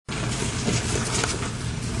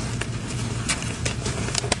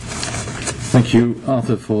Thank you,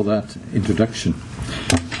 Arthur, for that introduction.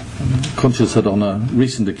 I'm conscious that on a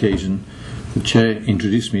recent occasion, the Chair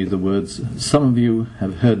introduced me with the words, "Some of you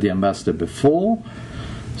have heard the Ambassador before,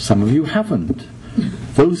 some of you haven't.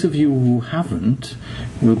 Those of you who haven't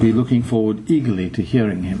will be looking forward eagerly to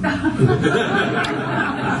hearing him."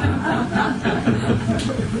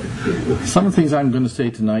 Some of the things I'm going to say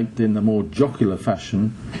tonight in a more jocular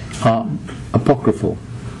fashion are apocryphal.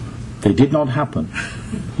 They did not happen.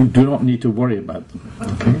 You do not need to worry about them.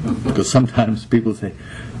 Okay? Because sometimes people say,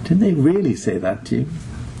 "Didn't they really say that to you?"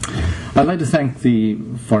 I'd like to thank the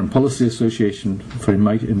Foreign Policy Association for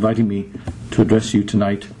inviting me to address you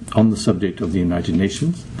tonight on the subject of the United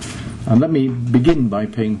Nations. And let me begin by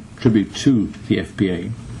paying tribute to the FPA.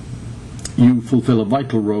 You fulfill a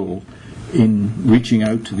vital role in reaching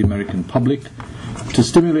out to the American public to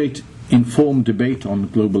stimulate informed debate on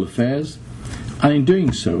global affairs, and in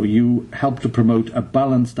doing so you help to promote a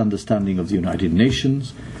balanced understanding of the United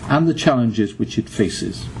Nations and the challenges which it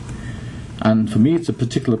faces. And for me it's a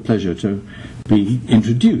particular pleasure to be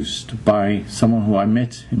introduced by someone who I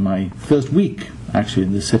met in my first week actually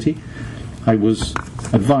in the city. I was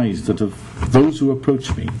advised that of those who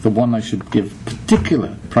approached me, the one I should give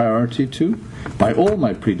particular priority to by all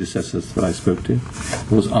my predecessors that I spoke to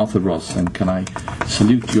was Arthur Ross, and can I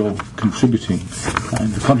salute your contributing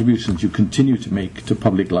and the contributions you continue to make to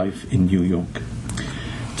public life in New York.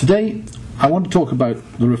 Today I want to talk about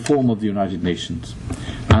the reform of the United Nations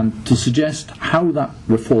and to suggest how that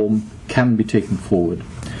reform can be taken forward.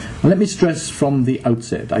 And let me stress from the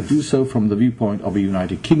outset, I do so from the viewpoint of a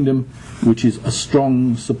United Kingdom which is a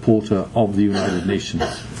strong supporter of the United Nations.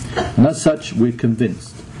 And as such, we're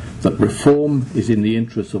convinced that reform is in the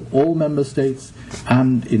interests of all member states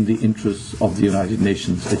and in the interests of the United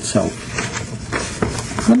Nations itself.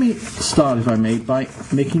 Let me start, if I may, by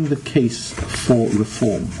making the case for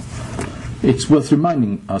reform. It's worth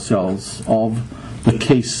reminding ourselves of the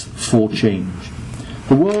case for change.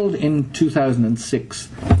 The world in 2006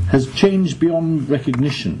 has changed beyond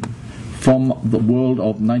recognition from the world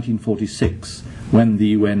of 1946 when the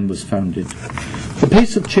UN was founded. The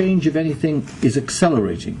pace of change, if anything, is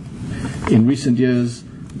accelerating. In recent years,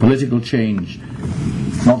 political change,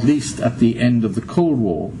 not least at the end of the Cold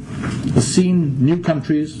War, has seen new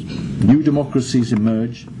countries, new democracies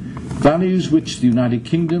emerge, values which the United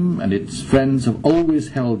Kingdom and its friends have always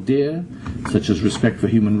held dear, such as respect for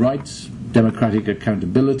human rights, democratic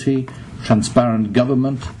accountability, transparent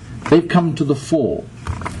government, they've come to the fore.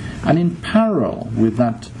 And in parallel with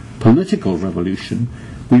that political revolution,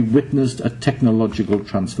 we've witnessed a technological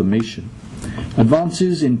transformation.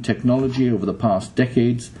 Advances in technology over the past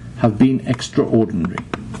decades have been extraordinary.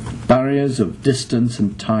 Barriers of distance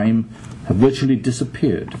and time have virtually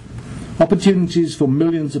disappeared. Opportunities for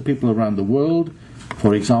millions of people around the world,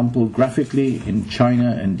 for example, graphically in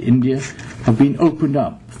China and India, have been opened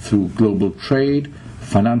up through global trade,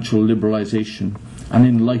 financial liberalization, and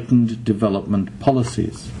enlightened development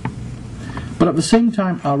policies. But at the same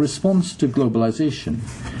time, our response to globalization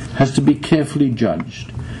has to be carefully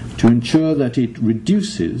judged to ensure that it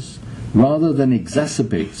reduces rather than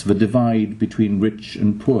exacerbates the divide between rich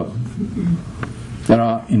and poor. There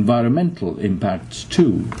are environmental impacts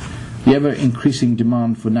too. The ever-increasing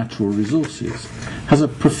demand for natural resources has a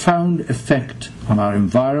profound effect on our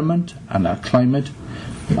environment and our climate,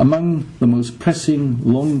 among the most pressing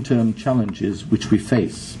long-term challenges which we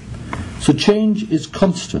face. So change is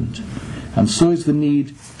constant, and so is the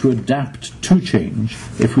need to adapt to change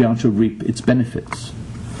if we are to reap its benefits.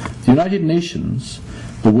 The United Nations,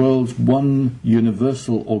 the world's one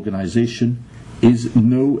universal organization, is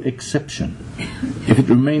no exception. If it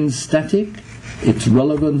remains static, its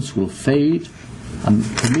relevance will fade, and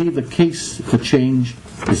for me the case for change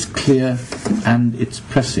is clear and it's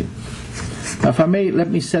pressing. Now, if I may, let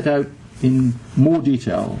me set out in more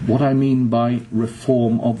detail what I mean by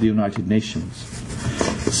reform of the United Nations.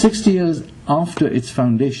 60 years after its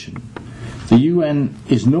foundation, the UN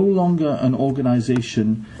is no longer an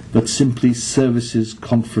organization that simply services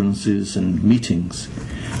conferences and meetings.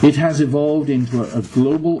 It has evolved into a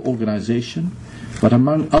global organization that,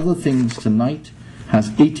 among other things tonight,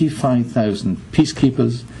 has 85,000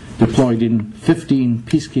 peacekeepers deployed in 15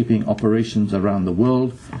 peacekeeping operations around the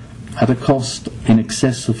world at a cost in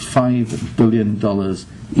excess of $5 billion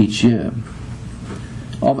each year.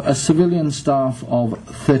 Of a civilian staff of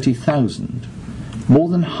 30,000, more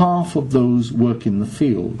than half of those work in the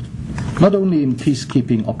field, not only in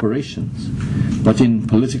peacekeeping operations, but in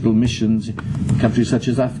political missions in countries such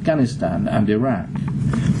as Afghanistan and Iraq.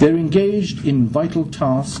 They're engaged in vital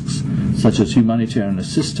tasks such as humanitarian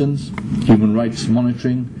assistance, human rights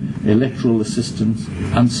monitoring, electoral assistance,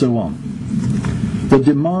 and so on. The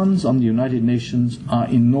demands on the United Nations are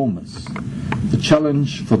enormous. The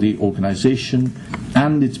challenge for the organization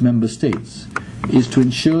and its member states is to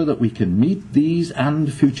ensure that we can meet these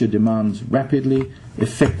and future demands rapidly,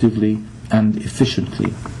 effectively, and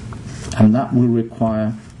efficiently. And that will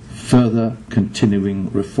require further continuing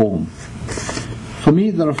reform. For me,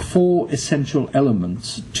 there are four essential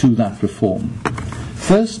elements to that reform.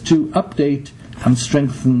 First, to update and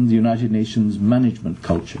strengthen the United Nations management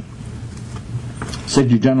culture.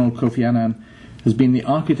 Secretary General Kofi Annan has been the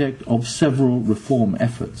architect of several reform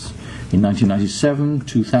efforts in 1997,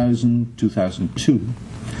 2000, 2002.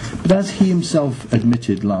 But as he himself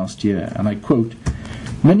admitted last year, and I quote,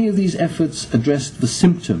 "Many of these efforts addressed the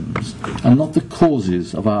symptoms and not the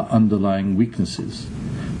causes of our underlying weaknesses.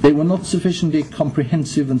 They were not sufficiently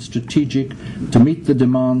comprehensive and strategic to meet the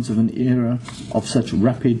demands of an era of such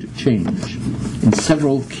rapid change. In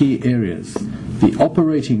several key areas, the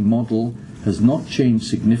operating model has not changed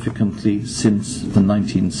significantly since the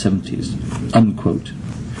 1970s, unquote.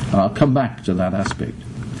 And I'll come back to that aspect.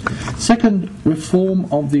 Second, reform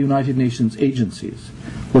of the United Nations agencies,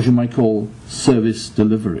 what you might call service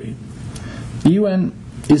delivery. The UN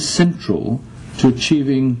is central to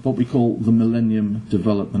achieving what we call the Millennium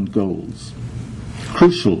Development Goals,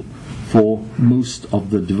 crucial for most of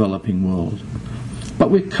the developing world. But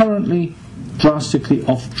we're currently drastically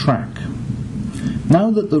off track. Now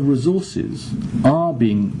that the resources are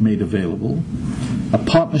being made available, a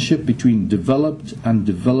partnership between developed and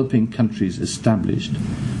developing countries established,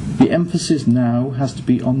 the emphasis now has to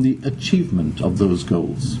be on the achievement of those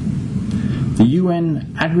goals. The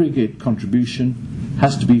UN aggregate contribution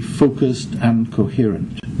has to be focused and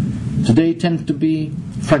coherent. Today tends to be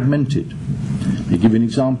fragmented. I'll give you an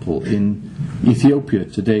example. In Ethiopia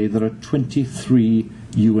today there are 23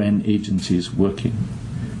 UN agencies working.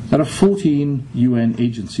 There are 14 UN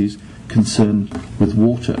agencies concerned with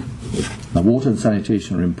water. Now, water and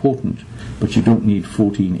sanitation are important, but you don't need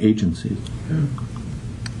 14 agencies.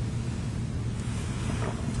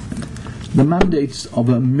 The mandates of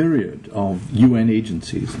a myriad of UN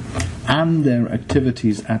agencies and their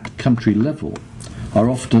activities at country level are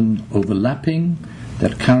often overlapping, they're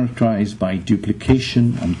characterized by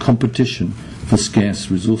duplication and competition for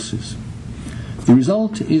scarce resources. The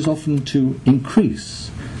result is often to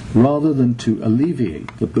increase rather than to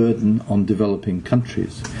alleviate the burden on developing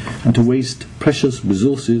countries and to waste precious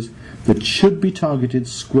resources that should be targeted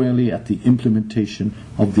squarely at the implementation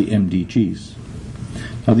of the MDGs.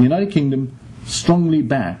 Now, the United Kingdom strongly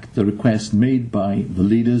backed the request made by the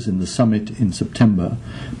leaders in the summit in September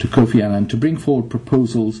to Kofi Annan to bring forward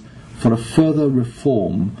proposals for a further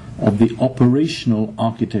reform of the operational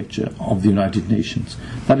architecture of the United Nations.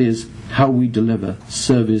 That is, how we deliver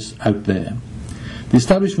service out there. The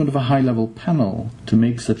establishment of a high-level panel to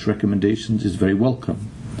make such recommendations is very welcome.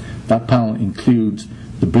 That panel includes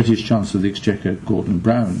the British Chancellor of the Exchequer, Gordon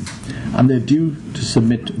Brown, and they're due to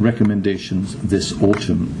submit recommendations this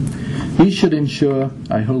autumn. These should ensure,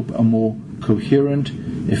 I hope, a more coherent,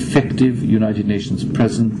 effective United Nations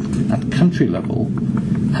presence at country level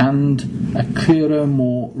and a clearer,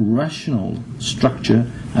 more rational structure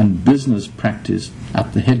and business practice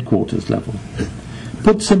at the headquarters level.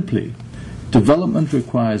 Put simply, development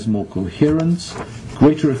requires more coherence,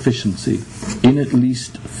 greater efficiency in at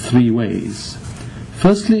least three ways.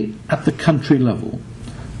 Firstly, at the country level,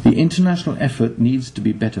 the international effort needs to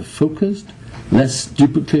be better focused, less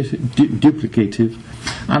duplicative,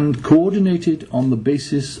 and coordinated on the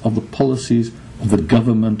basis of the policies of the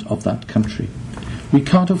government of that country. We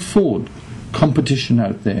can't afford competition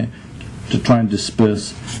out there to try and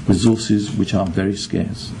disperse resources which are very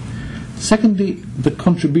scarce. Secondly, the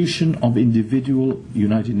contribution of individual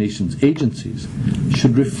United Nations agencies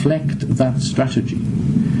should reflect that strategy.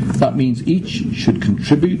 That means each should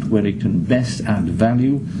contribute where it can best add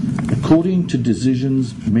value according to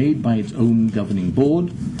decisions made by its own governing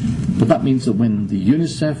board, but that means that when the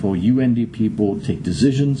UNICEF or UNDP board take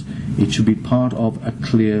decisions, it should be part of a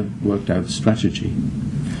clear, worked-out strategy.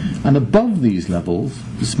 And above these levels,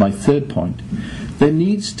 this is my third point, there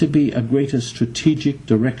needs to be a greater strategic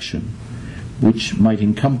direction which might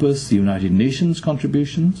encompass the United Nations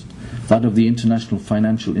contributions, that of the international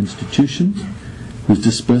financial institutions, whose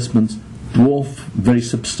disbursements dwarf very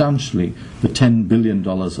substantially the $10 billion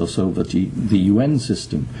or so that the UN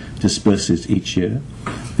system disperses each year,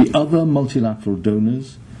 the other multilateral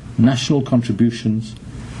donors, national contributions.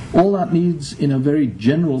 All that needs, in a very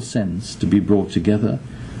general sense, to be brought together,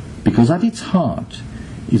 because at its heart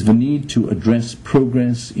is the need to address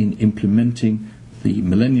progress in implementing the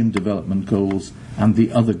Millennium Development Goals and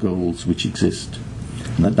the other goals which exist.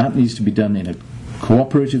 And that needs to be done in a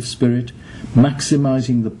cooperative spirit,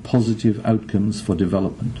 maximising the positive outcomes for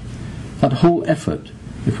development. That whole effort,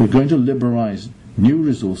 if we're going to liberalise new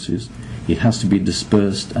resources, it has to be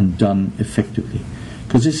dispersed and done effectively.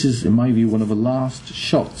 Because this is, in my view, one of the last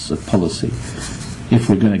shots at policy. If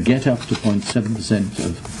we're going to get up to 0.7%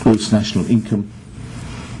 of gross national income,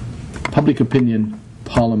 public opinion,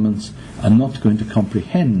 parliaments are not going to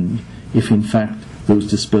comprehend if in fact those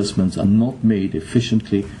disbursements are not made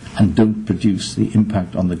efficiently and don't produce the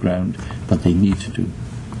impact on the ground that they need to do.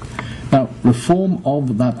 Now, reform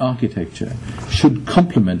of that architecture should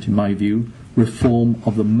complement, in my view, reform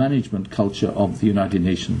of the management culture of the United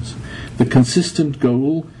Nations. The consistent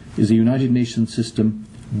goal is a United Nations system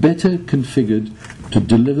better configured to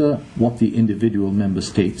deliver what the individual member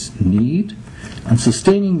states need, and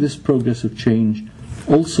sustaining this progress of change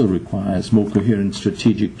also requires more coherent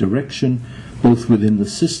strategic direction, both within the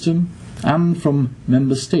system and from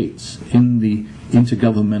member states in the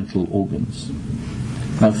intergovernmental organs.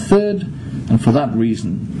 Now, third, and for that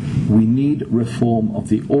reason, we need reform of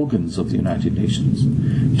the organs of the United Nations.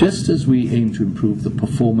 Just as we aim to improve the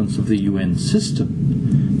performance of the UN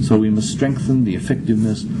system, so we must strengthen the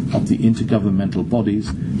effectiveness of the intergovernmental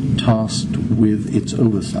bodies tasked with its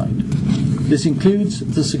oversight. This includes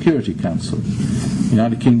the Security Council. The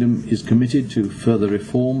United Kingdom is committed to further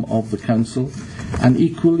reform of the Council and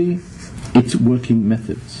equally its working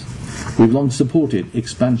methods. We've long supported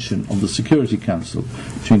expansion of the Security Council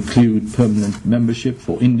to include permanent membership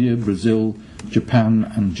for India, Brazil,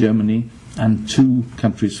 Japan and Germany, and 2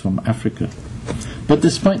 countries from Africa. But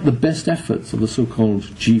despite the best efforts of the so-called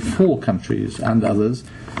G4 countries and others,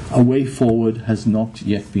 a way forward has not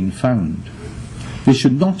yet been found. This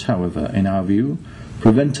should not, however, in our view,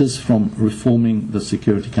 prevent us from reforming the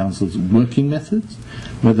Security Council's working methods,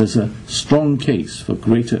 where there's a strong case for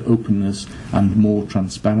greater openness and more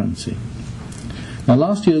transparency. Now,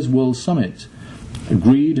 last year's World Summit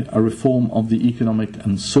agreed a reform of the Economic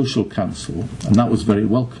and Social Council, and that was very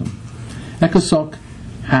welcome. ECOSOC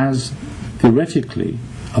has theoretically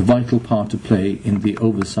a vital part to play in the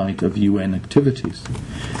oversight of UN activities.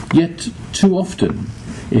 Yet, too often,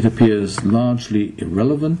 it appears largely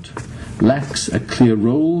irrelevant, lacks a clear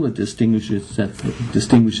role that distinguishes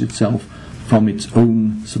itself from its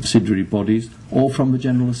own subsidiary bodies or from the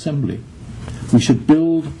General Assembly. We should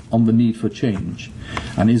build on the need for change.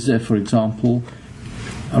 And is there, for example,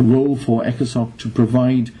 a role for ECOSOC to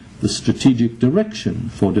provide the strategic direction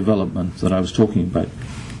for development that I was talking about?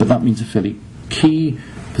 But that means a fairly key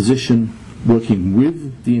position working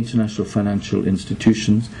with the international financial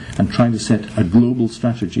institutions and trying to set a global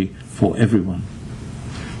strategy for everyone.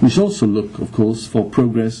 We should also look, of course, for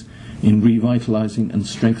progress in revitalising and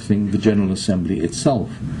strengthening the General Assembly itself.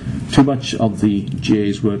 Too much of the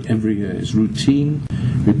GA's work every year is routine,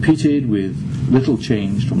 repeated with little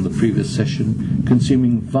change from the previous session,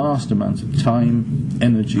 consuming vast amounts of time,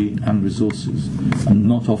 energy and resources, and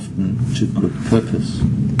not often to good purpose.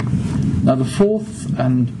 Now, the fourth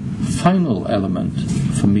and final element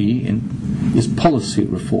for me is policy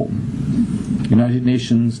reform. The United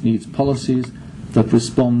Nations needs policies that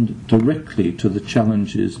respond directly to the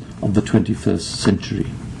challenges of the 21st century.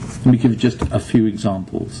 Let me give just a few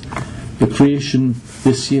examples. The creation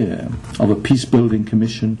this year of a peace-building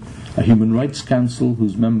commission, a human rights council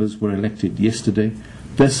whose members were elected yesterday,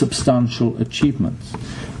 they're substantial achievements.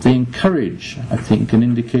 They encourage, I think, an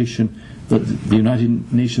indication that the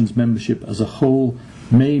United Nations membership as a whole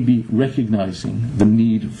may be recognising the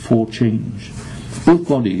need for change. Both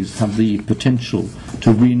bodies have the potential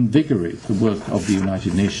to reinvigorate the work of the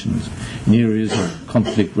United Nations in areas of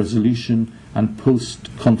conflict resolution and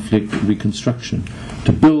post-conflict reconstruction,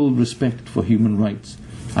 to build respect for human rights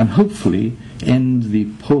and hopefully end the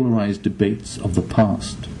polarised debates of the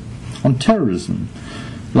past. On terrorism,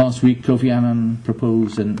 last week Kofi Annan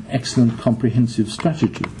proposed an excellent comprehensive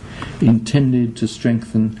strategy intended to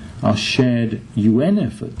strengthen our shared UN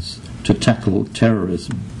efforts to tackle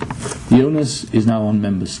terrorism. The onus is now on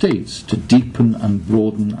member states to deepen and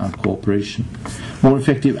broaden our cooperation. More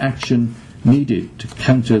effective action needed to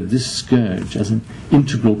counter this scourge as an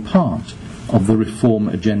integral part of the reform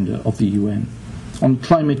agenda of the UN. On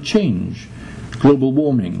climate change, global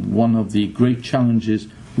warming, one of the great challenges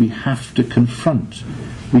we have to confront.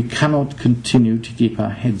 We cannot continue to keep our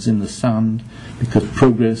heads in the sand because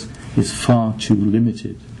progress is far too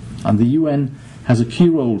limited. And the UN has a key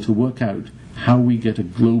role to work out how we get a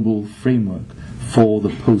global framework for the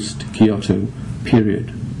post-Kyoto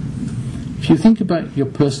period. If you think about your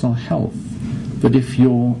personal health, that if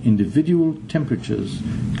your individual temperatures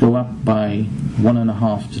go up by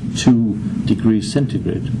 1.5 to 2 degrees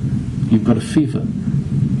centigrade, you've got a fever.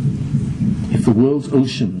 If the world's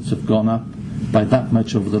oceans have gone up by that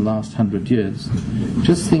much over the last 100 years,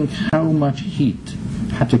 just think how much heat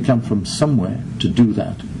had to come from somewhere to do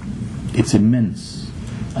that. It's immense,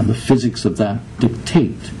 and the physics of that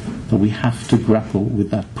dictate that we have to grapple with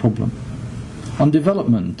that problem. On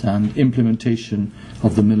development and implementation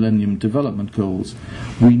of the Millennium Development Goals,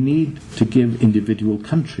 we need to give individual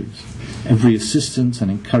countries every assistance and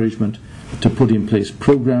encouragement to put in place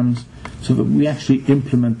programs so that we actually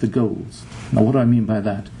implement the goals. Now, what do I mean by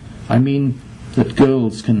that? I mean that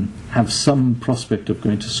girls can have some prospect of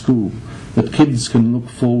going to school, that kids can look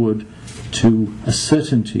forward to a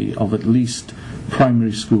certainty of at least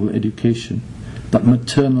primary school education, that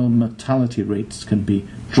maternal mortality rates can be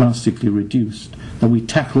drastically reduced, that we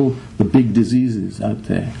tackle the big diseases out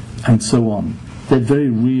there, and so on. They're very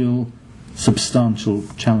real, substantial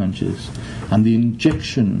challenges. And the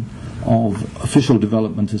injection of official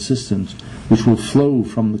development assistance, which will flow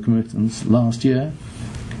from the commitments last year,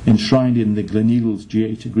 enshrined in the Gleneagles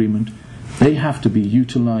G8 agreement, they have to be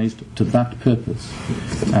utilised to that purpose.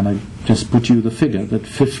 And I just put you the figure that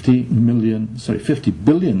 $50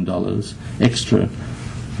 billion extra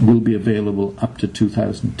will be available up to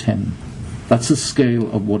 2010. That's the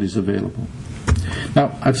scale of what is available.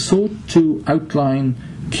 Now, I've sought to outline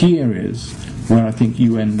key areas where I think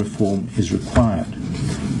UN reform is required.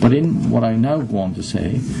 But in what I now want to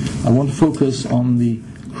say, I want to focus on the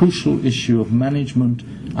crucial issue of management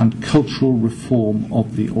and cultural reform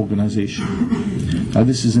of the organisation. Now,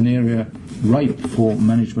 this is an area ripe for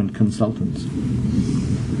management consultants.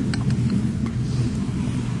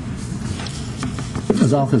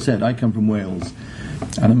 As Arthur said, I come from Wales,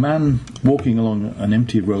 and a man walking along an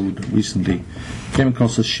empty road recently came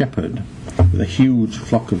across a shepherd with a huge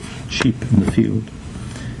flock of sheep in the field.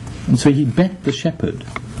 And so he bet the shepherd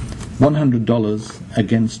 $100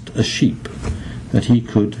 against a sheep that he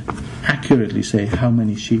could accurately say how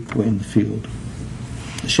many sheep were in the field.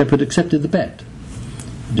 The shepherd accepted the bet.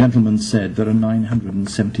 The gentleman said there are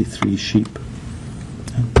 973 sheep.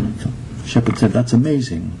 The shepherd said, "That's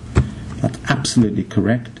amazing. That's absolutely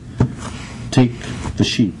correct. Take the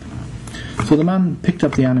sheep." So the man picked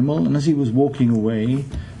up the animal, and as he was walking away,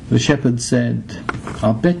 the shepherd said,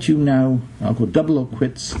 "I'll bet you now, I'll go double or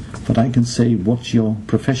quits, that I can say what your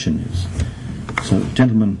profession is." So the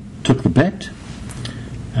gentleman took the bet,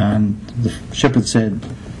 and the shepherd said,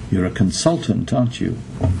 "You're a consultant, aren't you?"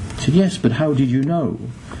 He said, "Yes, but how did you know?"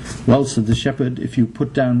 "Well," said the shepherd, "if you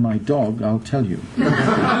put down my dog, I'll tell you."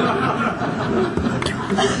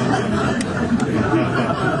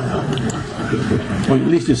 Well, at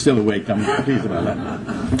least you're still awake. I'm pleased about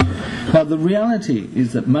that. Now, the reality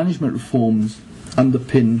is that management reforms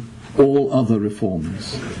underpin all other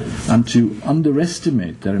reforms, and to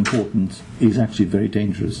underestimate their importance is actually very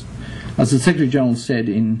dangerous. As the Secretary-General said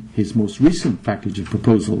in his most recent package of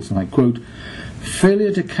proposals, and I quote,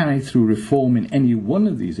 "Failure to carry through reform in any one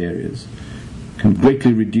of these areas can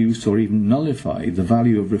greatly reduce or even nullify the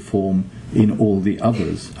value of reform in all the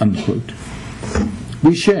others," unquote.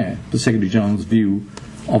 We share the Secretary-General's view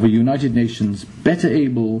of a United Nations better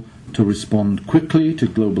able to respond quickly to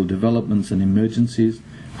global developments and emergencies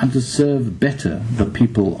and to serve better the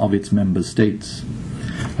people of its member states.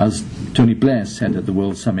 As Tony Blair said at the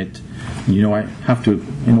World Summit, you know I have to,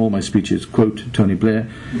 in all my speeches, quote Tony Blair,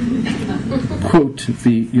 quote,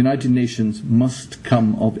 "The United Nations must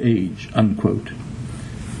come of age," unquote.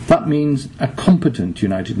 That means a competent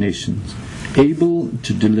United Nations, able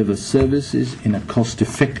to deliver services in a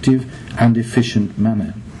cost-effective and efficient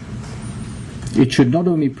manner. It should not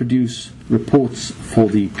only produce reports for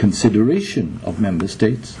the consideration of member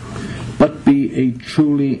states, but be a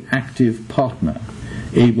truly active partner,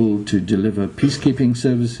 able to deliver peacekeeping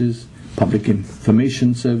services, public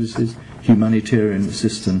information services, humanitarian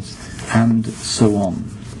assistance, and so on.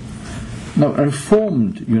 Now, a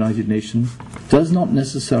reformed United Nations does not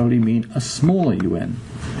necessarily mean a smaller UN,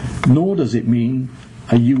 nor does it mean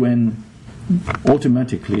a UN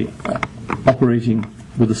automatically operating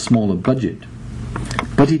with a smaller budget.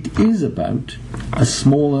 But it is about a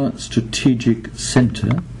smaller strategic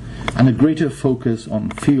centre and a greater focus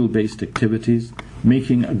on field-based activities,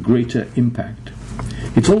 making a greater impact.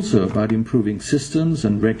 It's also about improving systems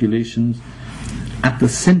and regulations at the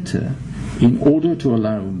centre in order to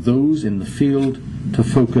allow those in the field to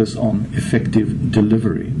focus on effective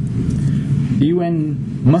delivery. The UN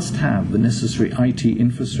must have the necessary IT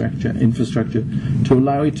infrastructure to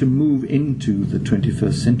allow it to move into the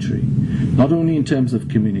 21st century, not only in terms of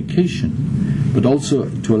communication, but also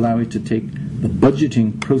to allow it to take the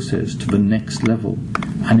budgeting process to the next level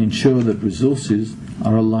and ensure that resources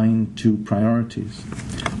are aligned to priorities.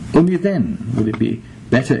 Only then will it be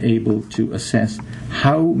better able to assess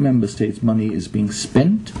how member states' money is being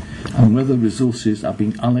spent and whether resources are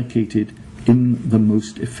being allocated in the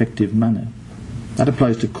most effective manner. That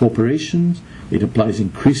applies to corporations, it applies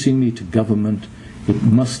increasingly to government, it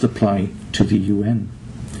must apply to the UN.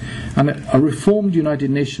 And a reformed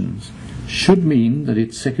United Nations should mean that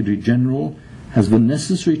its Secretary General has the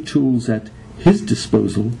necessary tools at his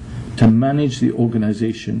disposal to manage the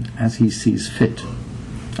organisation as he sees fit.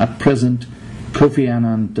 At present, Kofi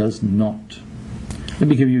Annan does not. Let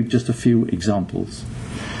me give you just a few examples.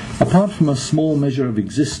 Apart from a small measure of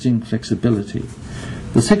existing flexibility,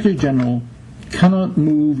 the Secretary General cannot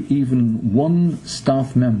move even one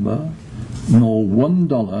staff member nor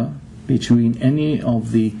 $1 between any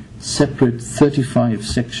of the separate 35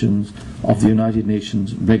 sections of the United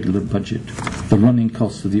Nations regular budget, the running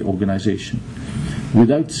costs of the organisation,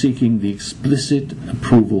 without seeking the explicit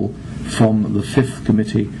approval from the Fifth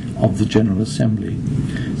Committee of the General Assembly.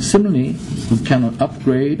 Similarly, he cannot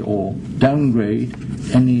upgrade or downgrade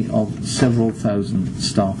any of several thousand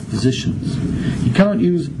staff positions. He cannot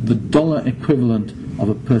use the dollar equivalent of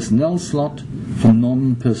a personnel slot for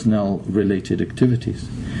non-personnel related activities.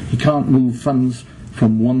 He can't move funds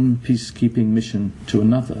from one peacekeeping mission to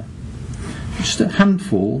another. Just a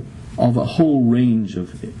handful of a whole range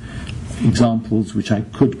of examples which I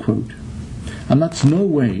could quote. And that's no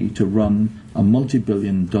way to run a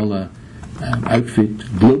multi-billion-dollar outfit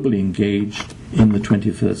globally engaged in the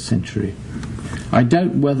 21st century. I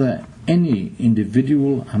doubt whether any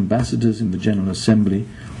individual ambassadors in the General Assembly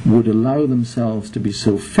would allow themselves to be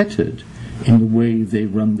so fettered in the way they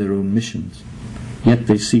run their own missions. Yet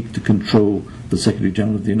they seek to control the Secretary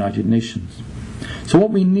General of the United Nations. So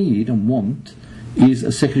what we need and want is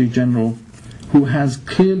a Secretary General who has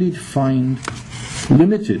clearly defined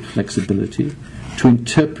limited flexibility to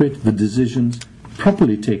interpret the decisions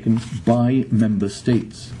properly taken by member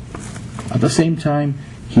states. At the same time,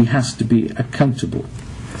 he has to be accountable.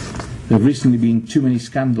 There have recently been too many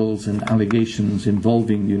scandals and allegations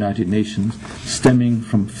involving the United Nations stemming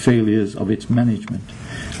from failures of its management,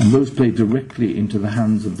 and those play directly into the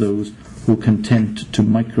hands of those who are content to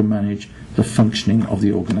micromanage the functioning of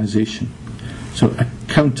the organisation. So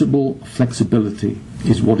accountable flexibility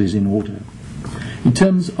is what is in order. In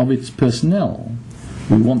terms of its personnel,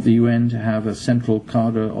 we want the UN to have a central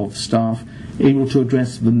cadre of staff able to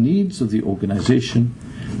address the needs of the organisation,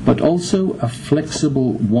 but also a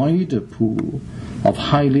flexible, wider pool of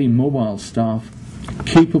highly mobile staff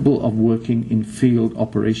capable of working in field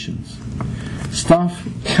operations. Staff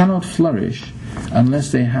cannot flourish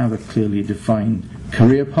unless they have a clearly defined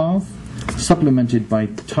career path, supplemented by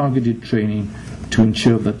targeted training to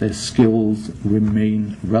ensure that their skills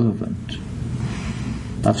remain relevant.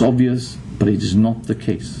 That's obvious, but it is not the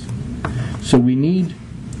case. So we need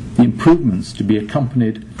the improvements to be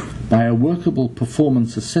accompanied by a workable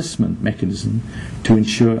performance assessment mechanism to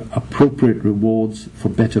ensure appropriate rewards for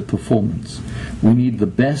better performance. We need the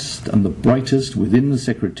best and the brightest within the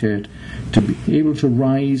Secretariat to be able to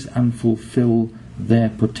rise and fulfill their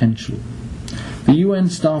potential. The UN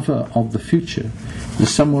staffer of the future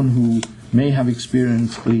is someone who may have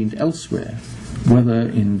experience gleaned elsewhere, whether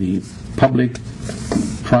in the public,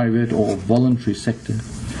 private or voluntary sector,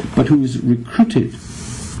 but who is recruited,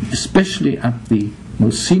 especially at the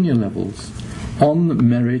most senior levels, on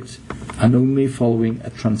merit and only following a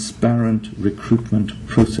transparent recruitment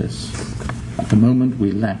process. At the moment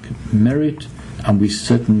we lack merit and we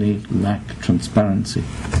certainly lack transparency.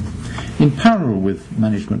 In parallel with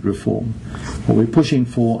management reform, what we're pushing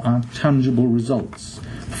for are tangible results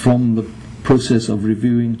from the process of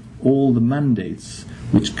reviewing all the mandates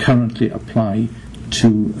which currently apply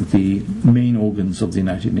to the main organs of the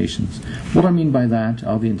United Nations. What I mean by that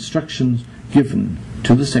are the instructions given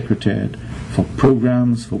to the Secretariat for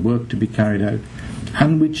programs, for work to be carried out,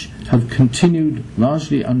 and which have continued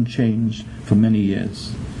largely unchanged for many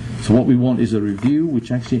years. So what we want is a review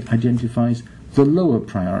which actually identifies the lower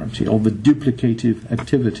priority or the duplicative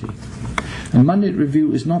activity. And mandate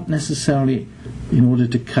review is not necessarily in order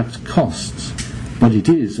to cut costs, but it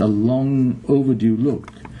is a long overdue look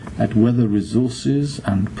at whether resources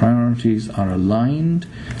and priorities are aligned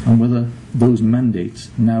and whether those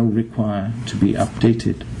mandates now require to be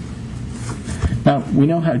updated. Now, we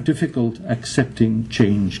know how difficult accepting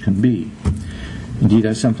change can be. Indeed,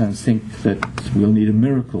 I sometimes think that we'll need a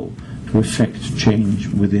miracle to effect change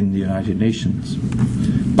within the United Nations.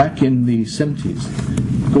 Back in the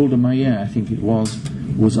 70s, Golda Meir, I think it was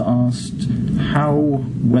asked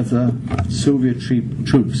whether Soviet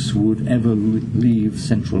troops would ever leave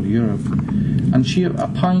Central Europe. And she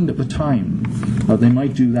opined at the time But they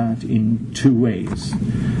might do that in two ways.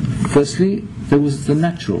 Firstly, there was the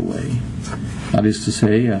natural way. That is to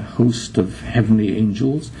say, a host of heavenly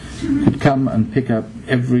angels could come and pick up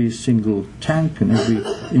every single tank and every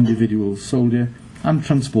individual soldier and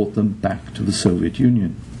transport them back to the Soviet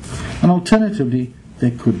Union. And alternatively,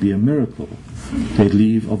 there could be a miracle. They'd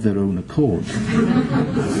leave of their own accord.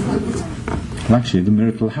 Well, actually, the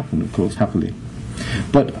miracle happened, of course, happily.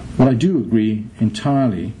 But what I do agree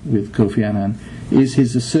entirely with Kofi Annan is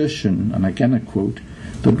his assertion, and again I quote,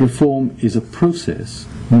 that reform is a process,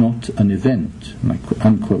 not an event,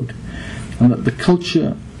 unquote, and that the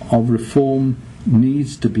culture of reform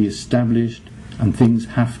needs to be established and things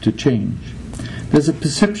have to change. There's a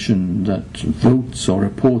perception that votes or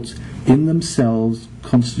reports in themselves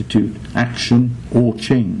constitute action or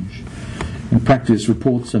change. In practice,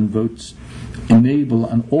 reports and votes enable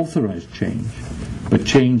and authorize change, but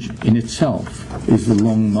change in itself is the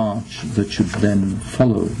long march that should then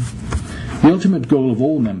follow. The ultimate goal of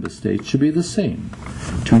all member states should be the same: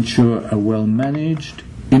 to ensure a well-managed,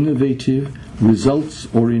 innovative,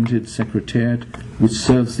 results-oriented secretariat which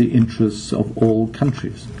serves the interests of all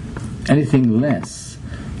countries. Anything less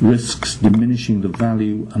risks diminishing the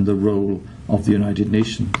value and the role of the United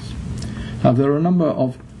Nations. Now, there are a number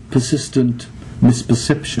of persistent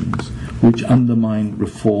misperceptions which undermine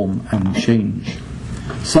reform and change.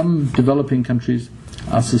 Some developing countries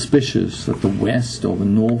are suspicious that the West or the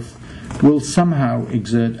North will somehow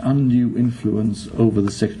exert undue influence over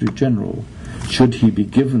the Secretary-General, should he be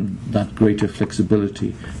given that greater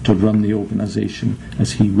flexibility to run the organization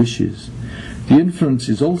as he wishes. The inference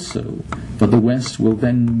is also that the West will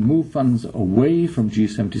then move funds away from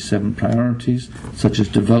G77 priorities, such as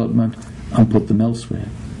development, and put them elsewhere.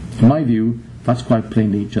 In my view, that's quite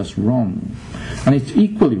plainly just wrong. And it's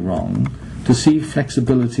equally wrong to see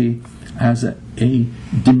flexibility as a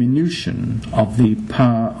diminution of the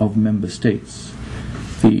power of member states.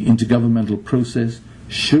 The intergovernmental process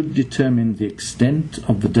should determine the extent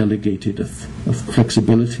of the delegated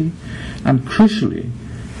flexibility, and crucially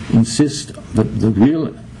insist that the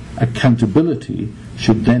real accountability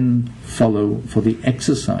should then follow for the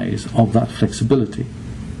exercise of that flexibility.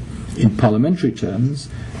 In parliamentary terms,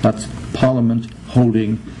 that's Parliament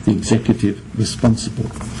holding the executive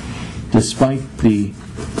responsible. Despite the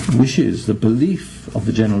wishes, the belief of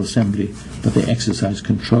the General Assembly that they exercise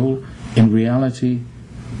control, in reality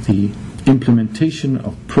the implementation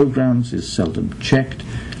of programs is seldom checked,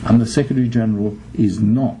 and the Secretary-General is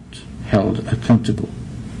not held accountable.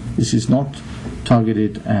 This is not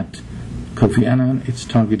targeted at Kofi Annan, it's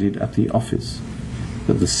targeted at the office,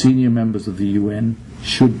 that the senior members of the UN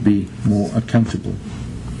should be more accountable.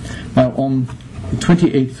 Now, on the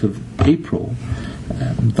 28th of April,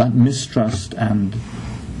 that mistrust and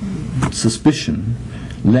suspicion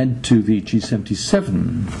led to the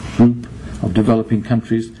G77 group of developing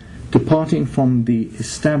countries departing from the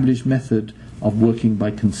established method of working by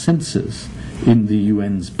consensus in the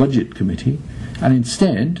UN's Budget Committee, and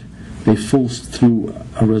instead they forced through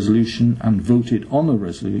a resolution and voted on a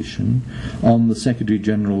resolution on the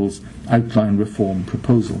Secretary-General's outline reform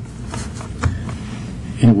proposal.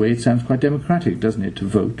 In a way, it sounds quite democratic, doesn't it, to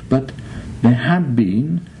vote? But there had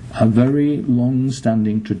been a very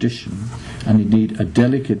long-standing tradition, and indeed a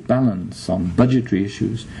delicate balance on budgetary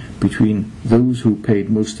issues between those who paid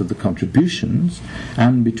most of the contributions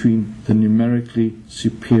and between the numerically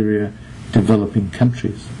superior developing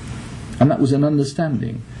countries. And that was an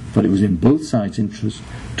understanding, but it was in both sides' interest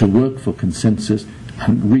to work for consensus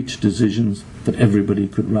and reach decisions that everybody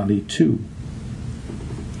could rally to.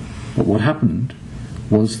 But what happened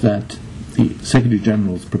was that the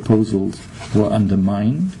Secretary-General's proposals were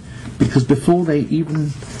undermined, because before they even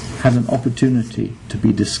had an opportunity to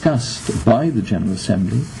be discussed by the General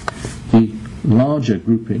Assembly, the larger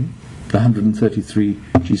grouping, the 133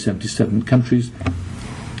 G77 countries,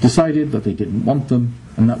 decided that they didn't want them,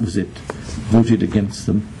 and that was it, voted against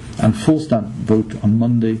them, and forced that vote on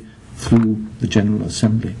Monday through the General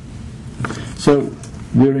Assembly. So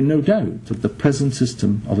we're in no doubt that the present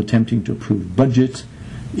system of attempting to approve budgets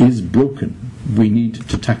is broken. We need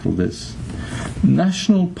to tackle this.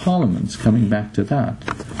 National parliaments, coming back to that,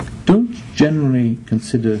 don't generally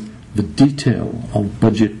consider the detail of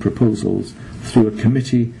budget proposals through a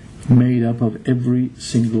committee made up of every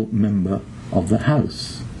single member of the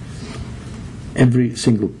House, every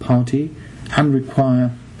single party, and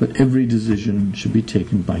require that every decision should be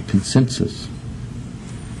taken by consensus.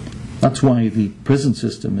 That's why the present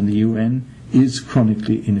system in the UN is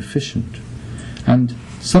chronically inefficient, and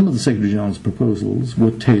some of the Secretary-General's proposals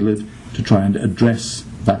were tailored to try and address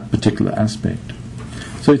that particular aspect.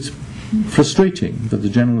 So it's frustrating that the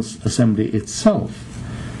General Assembly itself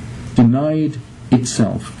denied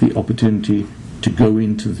itself the opportunity to go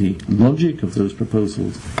into the logic of those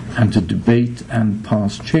proposals and to debate and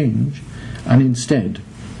pass change, and instead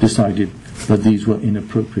decided that these were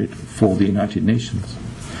inappropriate for the United Nations.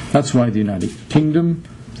 That's why the United Kingdom,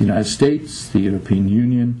 the United States, the European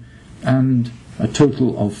Union, and a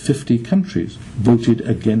total of 50 countries voted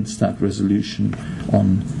against that resolution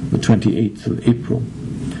on the 28th of April.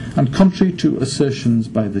 And contrary to assertions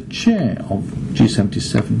by the chair of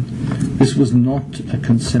G77, this was not a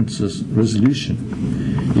consensus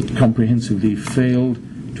resolution. It comprehensively failed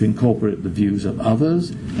to incorporate the views of others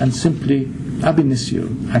and simply ab initio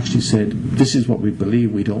actually said, this is what we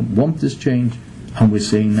believe, we don't want this change, and we're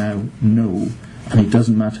saying now no, and it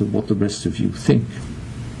doesn't matter what the rest of you think.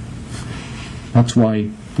 That's why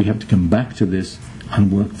we have to come back to this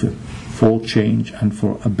and work for change and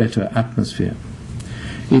for a better atmosphere.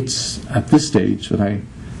 It's at this stage that I,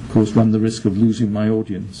 of course, run the risk of losing my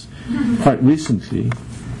audience. Quite recently,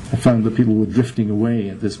 I found that people were drifting away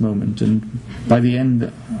at this moment, and by the end,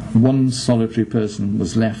 one solitary person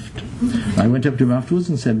was left. I went up to him afterwards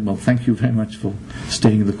and said, well, thank you very much for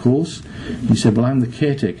staying the course. He said, well, I'm the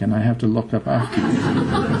caretaker and I have to lock up after you.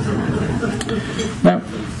 Now,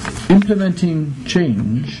 implementing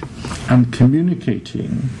change and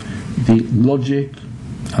communicating the logic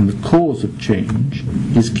and the cause of change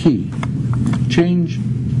is key. Change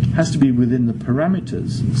has to be within the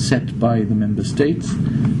parameters set by the member states,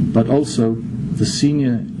 but also the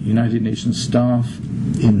senior United Nations staff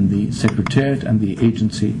in the Secretariat and the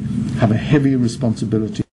agency have a heavy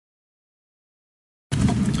responsibility,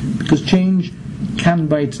 because change can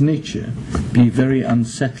by its nature be very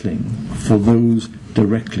unsettling for those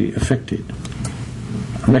directly affected.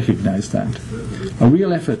 I recognise that. A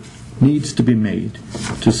real effort needs to be made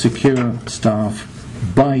to secure staff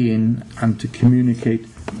buy-in and to communicate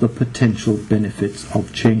the potential benefits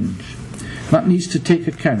of change. That needs to take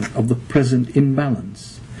account of the present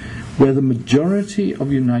imbalance, where the majority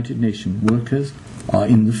of United Nations workers are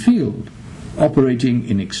in the field, operating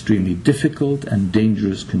in extremely difficult and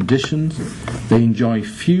dangerous conditions. They enjoy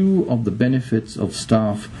few of the benefits of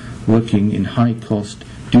staff working in high-cost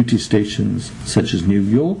duty stations such as New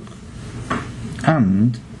York,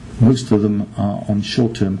 and most of them are on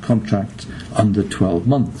short-term contracts under 12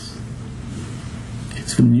 months.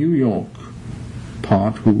 It's the New York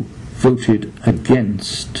part who voted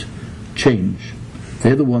against change.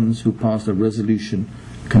 They're the ones who passed a resolution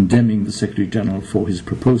condemning the Secretary-General for his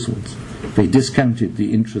proposals. They discounted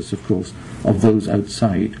the interests, of course, of those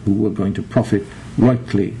outside who were going to profit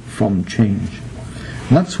rightly from change.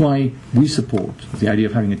 And that's why we support the idea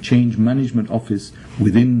of having a change management office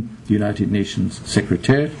within the United Nations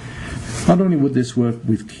Secretariat. Not only would this work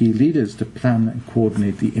with key leaders to plan and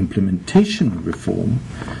coordinate the implementation of reform,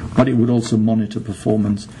 but it would also monitor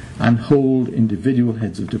performance and hold individual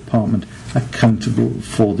heads of department accountable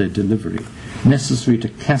for their delivery, necessary to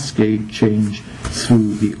cascade change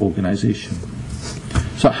through the organisation.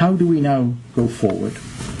 So how do we now go forward?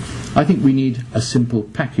 I think we need a simple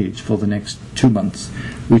package for the next 2 months,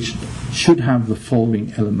 which should have the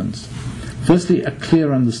following elements. Firstly, a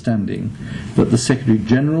clear understanding that the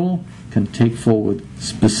Secretary-General can take forward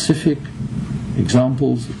specific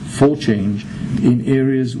examples for change in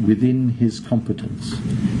areas within his competence.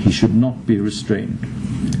 He should not be restrained.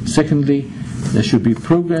 Secondly, there should be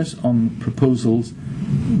progress on proposals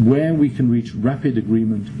where we can reach rapid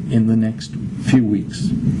agreement in the next few weeks.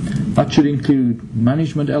 That should include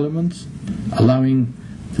management elements, allowing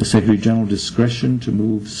the Secretary-General discretion to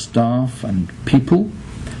move staff and people,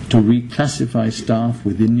 to reclassify staff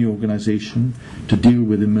within the organisation to deal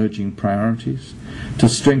with emerging priorities, to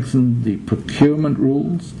strengthen the procurement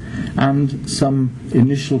rules, and some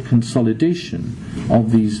initial consolidation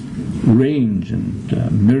of these range and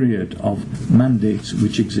myriad of mandates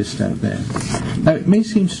which exist out there. Now, it may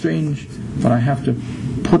seem strange, but I have to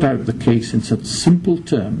put out the case in such simple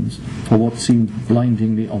terms for what seems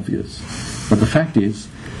blindingly obvious. But the fact is,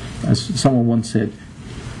 as someone once said,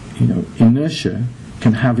 inertia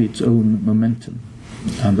can have its own momentum,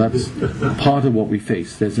 and that's part of what we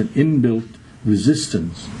face. There's an inbuilt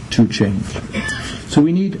resistance to change. So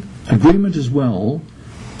we need agreement as well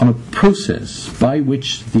on a process by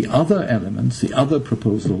which the other elements, the other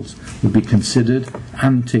proposals, will be considered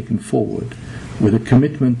and taken forward, with a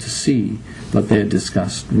commitment to see that they're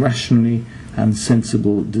discussed rationally and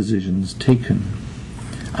sensible decisions taken.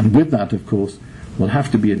 And with that, of course, will have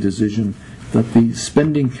to be a decision that the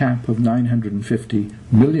spending cap of $950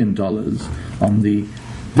 million on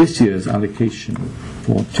this year's allocation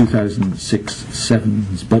for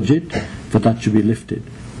 2006-07's budget, that should be lifted.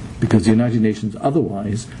 because the United Nations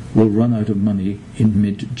otherwise will run out of money in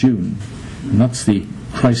mid-June. And that's the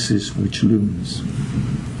crisis which looms.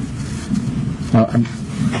 Now,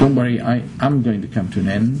 don't worry, I am going to come to an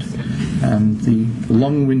end. And the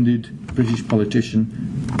long-winded British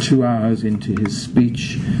politician, 2 hours into his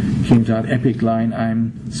speech, came to that epic line,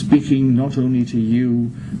 "I'm speaking not only to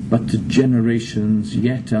you, but to generations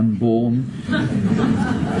yet unborn."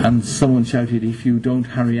 And someone shouted, "If you don't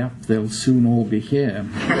hurry up, they'll soon all be here."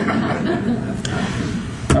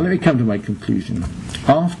 Now let me come to my conclusion.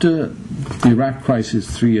 After the Iraq crisis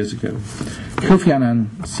 3 years ago, Kofi Annan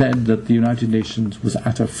said that the United Nations was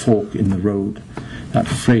at a fork in the road, that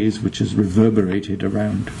phrase which has reverberated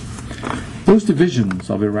around. Those divisions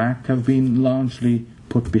of Iraq have been largely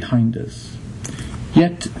put behind us.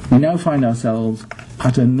 Yet we now find ourselves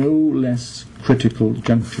at a no less critical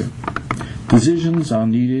juncture. Decisions are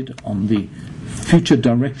needed on the future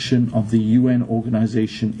direction of the UN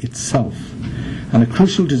organization itself, and a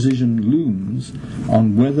crucial decision looms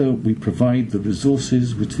on whether we provide the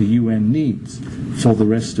resources which the UN needs for the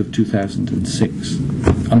rest of 2006.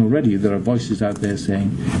 And already there are voices out there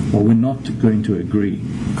saying, well, we're not going to agree.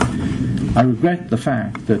 I regret the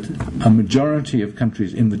fact that a majority of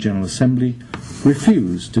countries in the General Assembly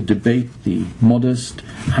refuse to debate the modest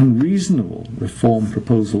and reasonable reform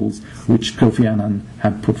proposals which Kofi Annan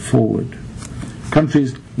had put forward.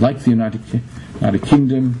 Countries like the United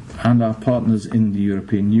Kingdom and our partners in the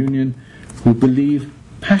European Union, who believe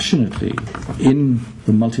passionately in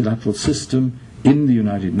the multilateral system, in the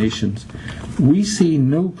United Nations, we see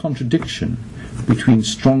no contradiction between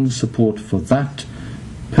strong support for that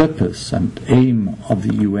purpose and aim of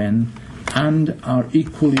the UN and our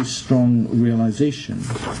equally strong realization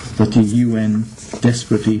that the UN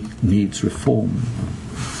desperately needs reform.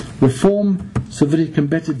 Reform so that it can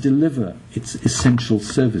better deliver its essential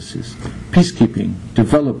services: peacekeeping,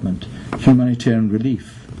 development, humanitarian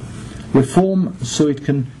relief. Reform so it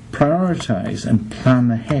can prioritize and plan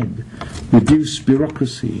ahead, reduce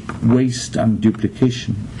bureaucracy, waste and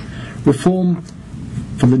duplication. Reform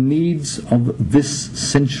for the needs of this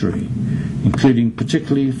century, including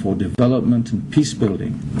particularly for development and peace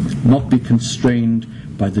building, not be constrained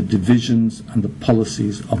by the divisions and the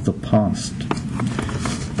policies of the past.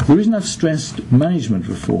 The reason I've stressed management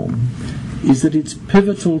reform is that it's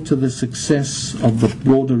pivotal to the success of the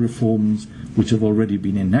broader reforms which have already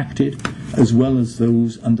been enacted, as well as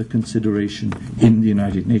those under consideration in the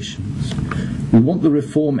United Nations. We want the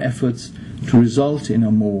reform efforts to result in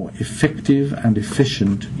a more effective and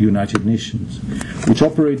efficient United Nations, which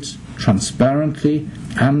operates transparently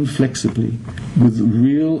and flexibly, with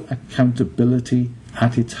real accountability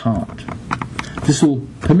at its heart. This will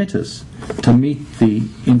permit us to meet the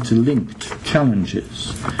interlinked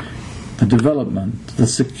challenges: the development, the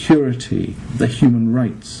security, the human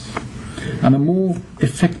rights, and a more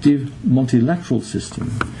effective multilateral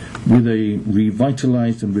system with a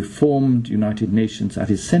revitalized and reformed United Nations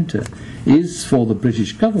at its center is, for the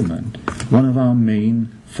British government, one of our main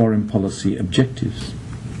foreign policy objectives.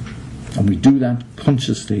 And we do that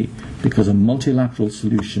consciously because a multilateral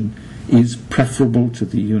solution is preferable to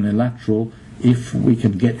the unilateral if we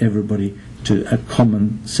can get everybody to a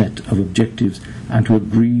common set of objectives and to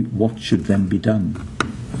agree what should then be done.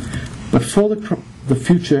 But for the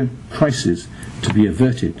future crisis to be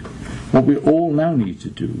averted, what we all now need to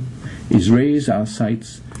do is raise our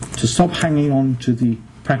sights to stop hanging on to the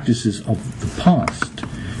practices of the past,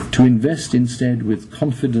 to invest instead with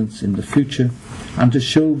confidence in the future, and to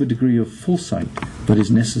show the degree of foresight that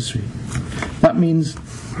is necessary. That means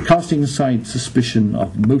casting aside suspicion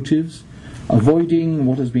of motives, avoiding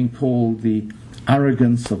what has been called the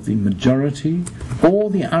arrogance of the majority or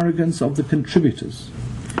the arrogance of the contributors.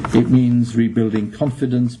 It means rebuilding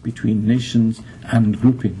confidence between nations and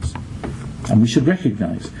groupings. And we should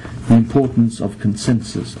recognize the importance of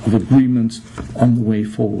consensus, of agreements on the way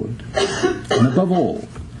forward. And above all,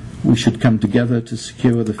 we should come together to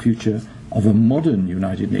secure the future of a modern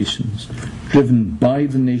United Nations, driven by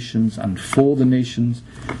the nations and for the nations,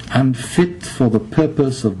 and fit for the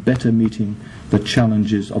purpose of better meeting the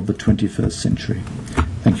challenges of the 21st century.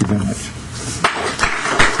 Thank you very much.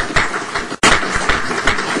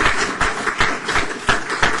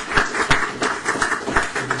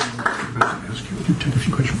 Take a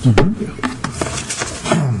few questions.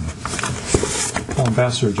 Well,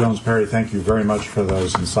 Ambassador Jones-Parry, thank you very much for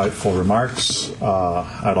those insightful remarks.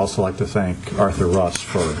 I'd also like to thank Arthur Ross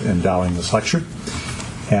for endowing this lecture.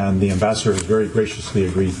 And the Ambassador has very graciously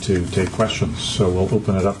agreed to take questions, so we'll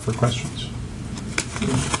open it up for questions.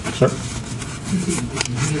 Sir?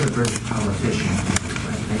 You're a British politician.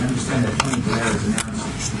 I understand that Tony Blair has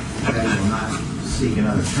announced that he will not seek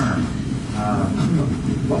another term.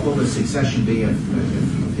 What will the succession be of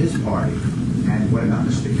his party, and what about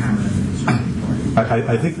Mr. Cameron and his party?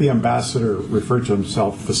 I think the ambassador referred to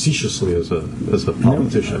himself facetiously as a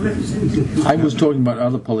politician. I was talking about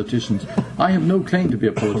other politicians. I have no claim to be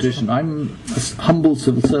a politician. I'm a humble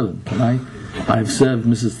civil servant, and I've served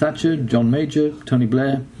Mrs. Thatcher, John Major, Tony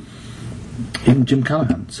Blair, even Jim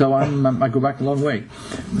Callaghan. So I go back a long way.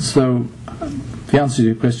 So the answer to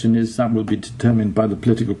your question is that will be determined by the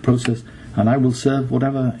political process, and I will serve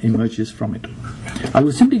whatever emerges from it. I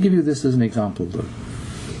will simply give you this as an example, though.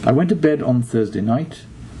 I went to bed on Thursday night.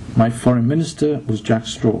 My foreign minister was Jack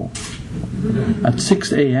Straw. At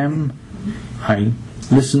 6 a.m. I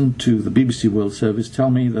listened to the BBC World Service tell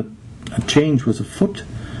me that a change was afoot.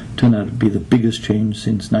 Turned out to be the biggest change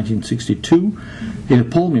since 1962. It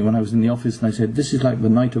appalled me when I was in the office and I said, this is like the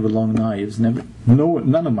night of a long knives. None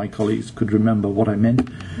of my colleagues could remember what I meant.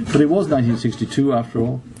 But it was 1962 after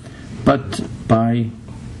all. But by,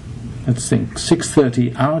 let's think,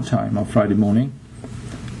 6:30 our time on Friday morning,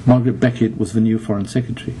 Margaret Beckett was the new Foreign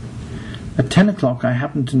Secretary. At 10 o'clock I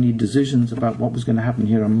happened to need decisions about what was going to happen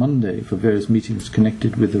here on Monday for various meetings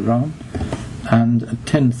connected with Iran, and at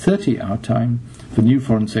 10:30 our time the new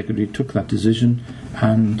Foreign Secretary took that decision,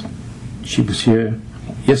 and she was here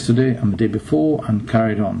yesterday and the day before and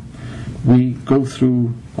carried on. We go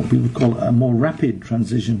through what we would call a more rapid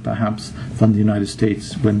transition perhaps than the United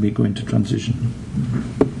States when we go into transition.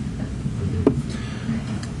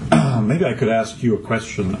 Maybe I could ask you a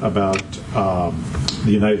question about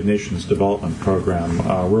the United Nations Development Program.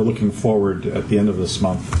 We're looking forward at the end of this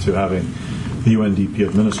month to having the UNDP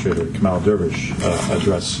Administrator, Kamal Dervish,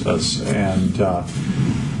 address us. And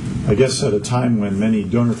I guess at a time when many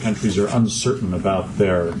donor countries are uncertain about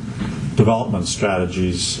their development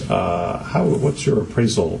strategies, what's your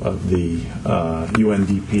appraisal of the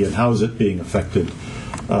UNDP, and how is it being affected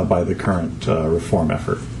by the current reform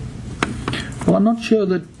effort? Well, I'm not sure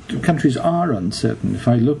that countries are uncertain. If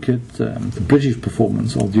I look at the British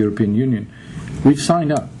performance of the European Union, we've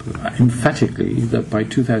signed up emphatically that by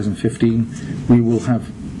 2015 we will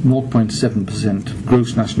have 0.7% of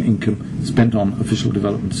gross national income spent on official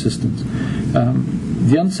development assistance.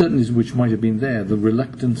 The uncertainties which might have been there, the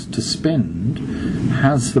reluctance to spend,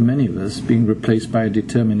 has for many of us been replaced by a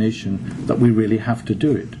determination that we really have to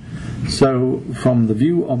do it. So from the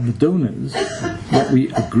view of the donors, what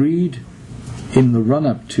we agreed in the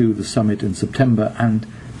run-up to the summit in September and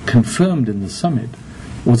confirmed in the summit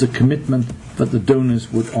was a commitment that the donors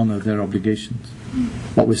would honour their obligations.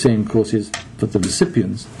 What we're saying, of course, is that the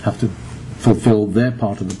recipients have to fulfil their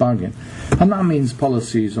part of the bargain. And that means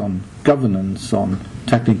policies on governance, on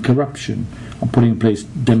tackling corruption, on putting in place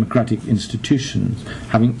democratic institutions,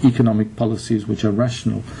 having economic policies which are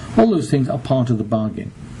rational. All those things are part of the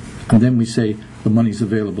bargain. And then we say the money's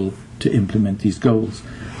available to implement these goals.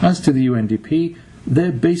 As to the UNDP,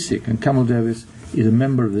 they're basic, and Kamal Dervish is a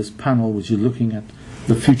member of this panel which is looking at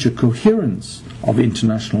the future coherence of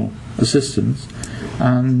international assistance.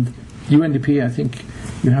 And UNDP, I think,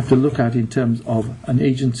 you have to look at in terms of an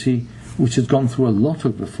agency which has gone through a lot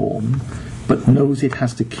of reform, but knows it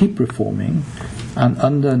has to keep reforming, and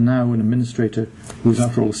under now an administrator who is,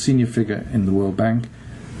 after all, a senior figure in the World Bank,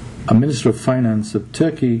 a Minister of Finance of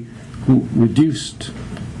Turkey who reduced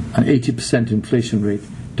an 80% inflation rate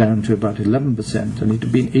down to about 11%, and it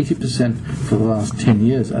had been 80% for the last 10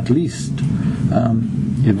 years at least.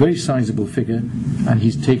 A very sizable figure, and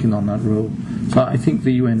he's taken on that role. So I think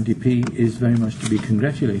the UNDP is very much to be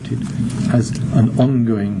congratulated as an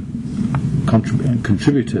ongoing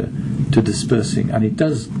contributor to dispersing, and it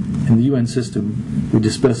does, in the UN system, we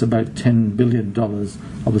disperse about $10 billion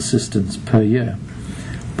of assistance per year.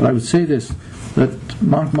 But I would say this, that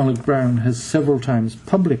Mark Malloch-Brown has several times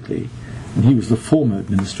publicly, and he was the former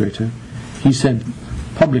administrator, he said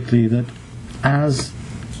publicly that as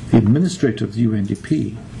the administrator of the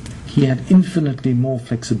UNDP, he had infinitely more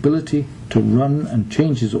flexibility to run and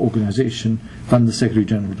change his organisation than the Secretary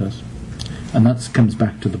General does. And that comes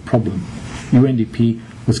back to the problem. UNDP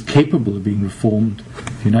was capable of being reformed.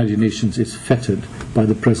 The United Nations is fettered by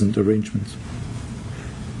the present arrangements.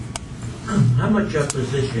 How much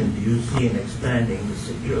opposition do you see in expanding the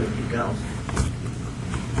Security Council?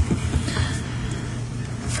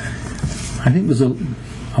 I think there's a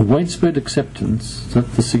widespread acceptance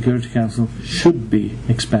that the Security Council should be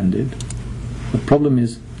expanded. The problem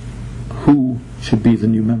is who should be the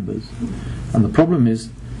new members. And the problem is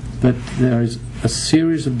that there is a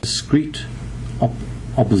series of discrete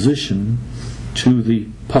opposition to the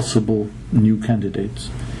possible new candidates.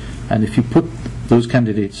 And if you put those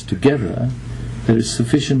candidates together, there is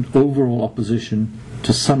sufficient overall opposition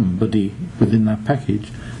to somebody within that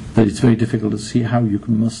package that it's very difficult to see how you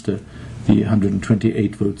can muster the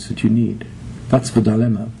 128 votes that you need. That's the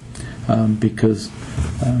dilemma, because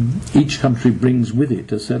each country brings with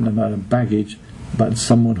it a certain amount of baggage about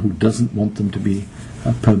someone who doesn't want them to be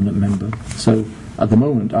a permanent member. So at the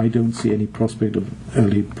moment, I don't see any prospect of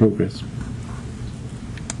early progress.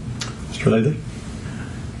 Mr. Laley?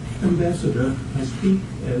 Ambassador, I speak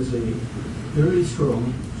as a very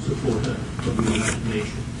strong supporter of the United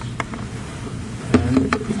Nations.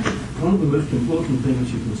 And one of the most important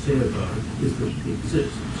things you can say about it is that it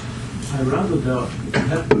exists. I rather doubt if you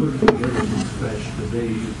had to put it together from scratch today,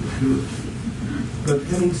 you could do it. But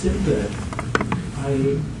having said that,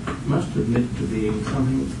 I must admit to being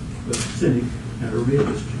something of a cynic and a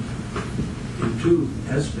realist in two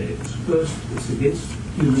aspects. First, it's against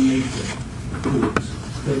human nature to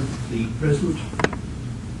expect the present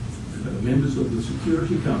members of the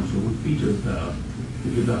Security Council with veto power to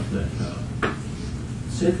give up that power.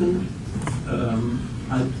 Second,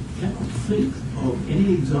 I cannot think of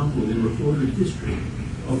any example in recorded history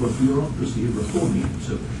of a bureaucracy reforming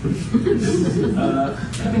itself.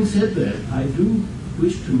 Having said that, I do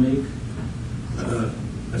wish to make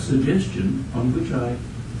a suggestion on which I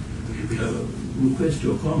request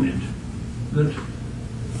your comment, that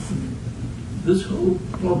this whole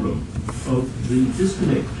problem of the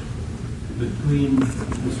disconnect between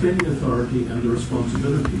the spending authority and the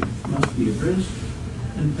responsibility must be addressed,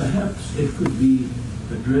 and perhaps it could be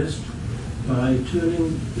addressed by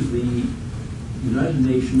turning the United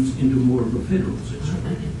Nations into more of a federal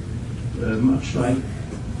system, much like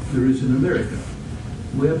there is in America,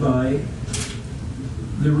 whereby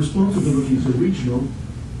the responsibilities are regional,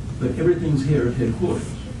 but everything's here at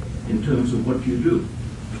headquarters in terms of what you do.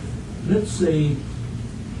 Let's say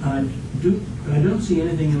I don't see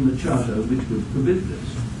anything in the Charter which would forbid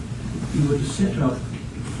this. If you were to set up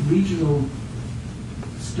regional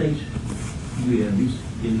state UNs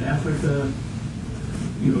in Africa,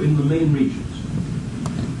 in the main regions,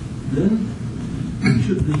 then each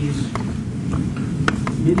of these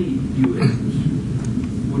mini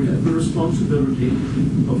UNs would have the responsibility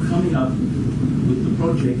of coming up with the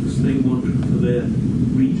projects they want for their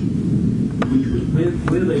region, which was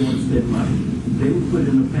where they want to spend money. They would put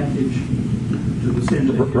in a package to the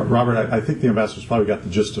center. Robert, I think the ambassador's probably got the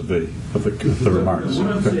gist of the remarks.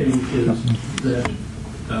 What I'm saying is that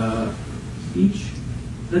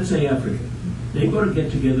let's say Africa, they've got to get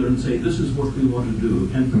together and say, this is what we want to do,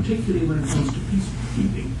 and particularly when it comes to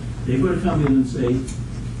peacekeeping, they've got to come in and say,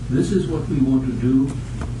 this is what we want to do,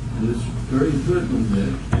 and it's very important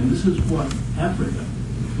there, and this is what Africa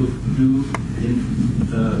would do in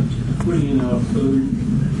putting in our own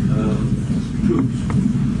troops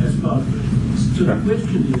as part of it. So the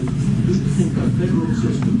question is, do you think a federal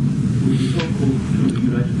system would be helpful to the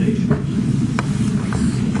United Nations?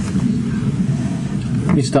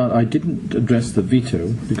 Let me start. I didn't address the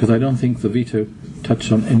veto because I don't think the veto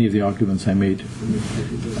touched on any of the arguments I made.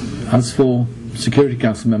 As for Security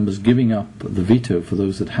Council members giving up the veto for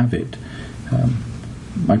those that have it,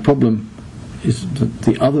 my problem is that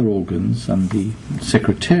the other organs and the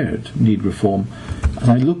Secretariat need reform.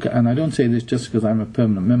 And I don't say this just because I'm a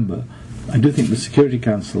permanent member. I do think the Security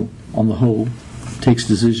Council, on the whole, takes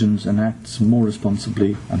decisions and acts more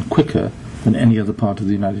responsibly and quicker than any other part of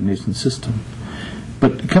the United Nations system.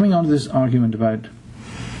 But coming on to this argument about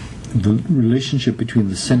the relationship between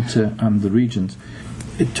the centre and the regions,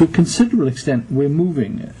 to a considerable extent we're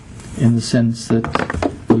moving in the sense that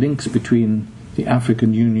the links between the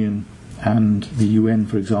African Union and the UN,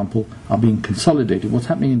 for example, are being consolidated. What's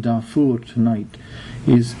happening in Darfur tonight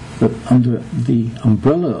is that under the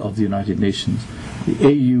umbrella of the United Nations, the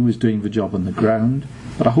AU is doing the job on the ground,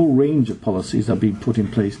 but a whole range of policies are being put in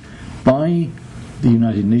place by the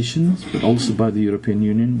United Nations, but also by the European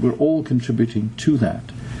Union. We're all contributing to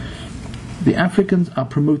that. The Africans are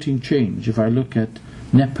promoting change. If I look at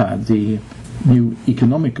NEPAD, the new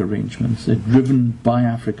economic arrangements, they're driven by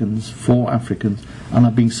Africans, for Africans, and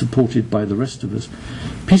are being supported by the rest of us.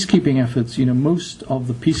 Peacekeeping efforts, most of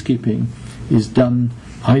the peacekeeping is done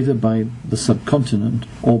either by the subcontinent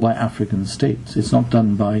or by African states. It's not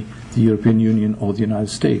done by the European Union or the United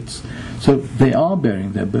States. So they are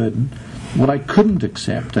bearing their burden. What I couldn't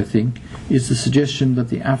accept, I think, is the suggestion that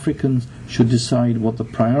the Africans should decide what the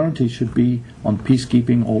priority should be on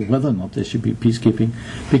peacekeeping or whether or not there should be peacekeeping,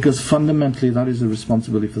 because fundamentally that is a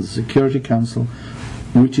responsibility for the Security Council,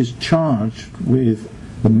 which is charged with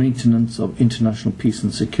the maintenance of international peace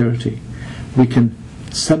and security. We can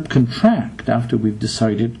subcontract after we've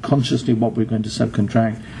decided consciously what we're going to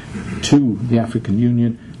subcontract to the African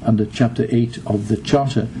Union, under Chapter 8 of the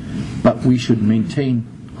Charter, but we should maintain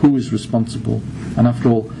who is responsible. And after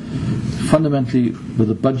all, fundamentally, with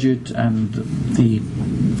the budget and the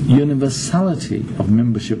universality of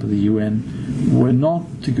membership of the UN, we're not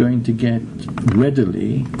going to get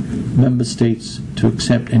readily member states to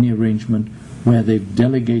accept any arrangement where they've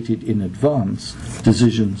delegated in advance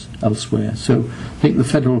decisions elsewhere. So I think the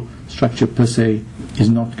federal structure per se is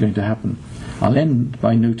not going to happen. I'll end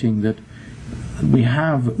by noting that we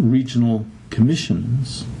have regional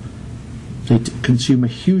commissions. They consume a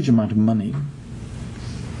huge amount of money.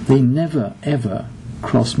 They never, ever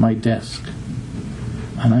cross my desk.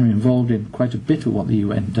 And I'm involved in quite a bit of what the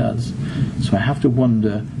UN does. So I have to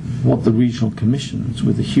wonder what the regional commissions,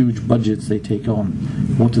 with the huge budgets they take on,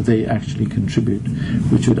 what do they actually contribute,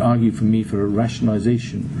 which would argue for me for a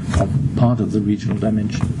rationalization of part of the regional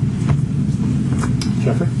dimension.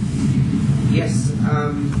 Jeffrey? Yes,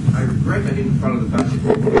 I regret I didn't follow the budget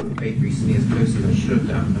debate recently as closely as I should have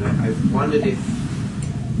done, but I wondered if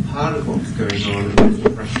part of what was going on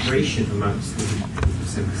was frustration amongst the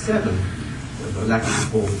 77, the lack of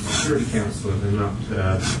support of the Security Council, and not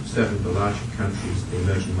certain of the larger countries, the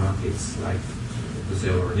emerging markets like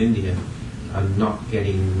Brazil or in India, are not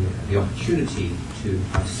getting the opportunity to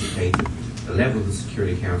participate at the level of the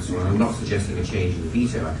Security Council. And I'm not suggesting a change in the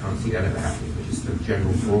veto, I can't see that ever happening, but just a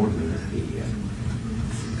general broadening of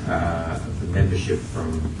the membership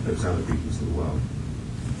from those other regions of the world.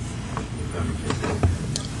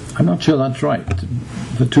 I'm not sure that's right,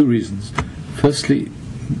 for two reasons. Firstly,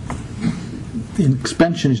 the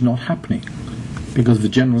expansion is not happening because the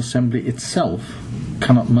General Assembly itself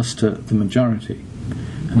cannot muster the majority.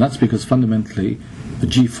 And that's because fundamentally the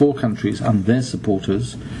G4 countries and their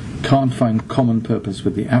supporters can't find common purpose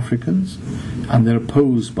with the Africans, and they're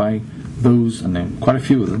opposed by those, and there are quite a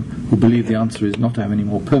few of them, who believe the answer is not to have any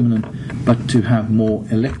more permanent, but to have more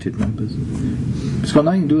elected members. It's got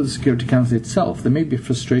nothing to do with the Security Council itself. There may be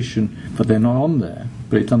frustration that they're not on there,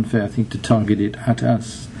 but it's unfair, I think, to target it at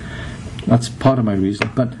us. That's part of my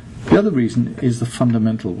reason. But the other reason is the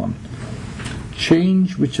fundamental one.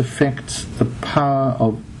 Change which affects the power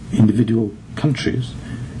of individual countries,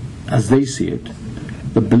 as they see it,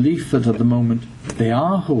 the belief that at the moment they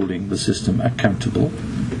are holding the system accountable.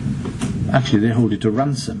 Actually, they hold it to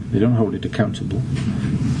ransom. They don't hold it accountable.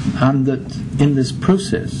 And that in this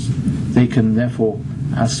process, they can therefore,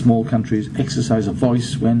 as small countries, exercise a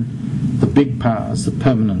voice when the big powers, the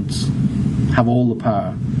permanents, have all the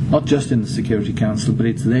power, not just in the Security Council, but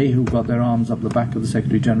it's they who've got their arms up the back of the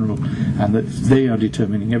Secretary General, and that they are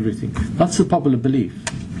determining everything. That's the popular belief.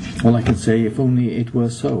 All I can say, if only it were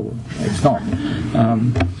so. It's not.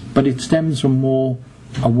 But it stems from more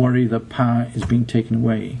a worry that power is being taken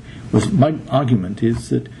away. Whereas my argument is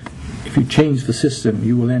that if you change the system,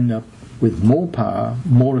 you will end up with more power,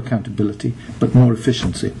 more accountability, but more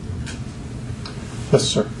efficiency. Yes,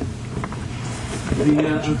 sir.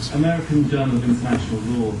 The American Journal of International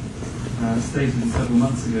Law stated several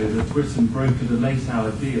months ago that Britain brokered a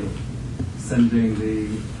late-hour deal sending the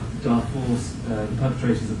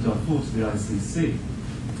perpetrators of Darfur to the ICC.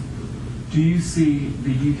 Do you see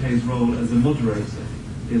the UK's role as a moderator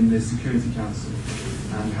in the Security Council,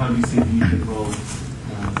 and how do you see the UK role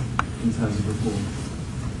in terms of reform?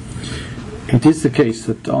 It is the case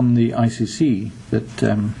that on the ICC, that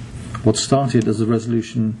what started as a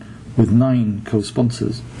resolution with 9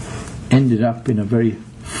 co-sponsors ended up in a very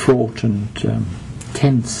fraught and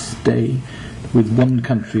tense day with one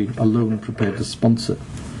country alone prepared to sponsor.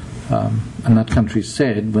 And that country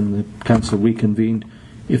said, when the Council reconvened,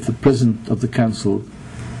 if the President of the Council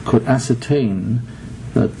could ascertain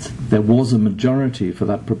that there was a majority for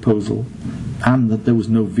that proposal and that there was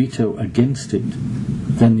no veto against it,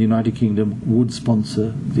 then the United Kingdom would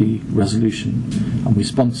sponsor the resolution. And we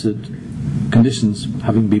sponsored, conditions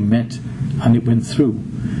having been met, and it went through.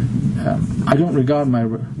 I don't regard my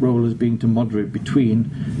role as being to moderate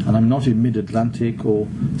between, and I'm not in mid-Atlantic or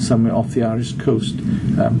somewhere off the Irish coast.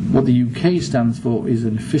 What the UK stands for is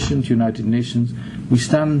an efficient United Nations. We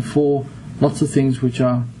stand for lots of things which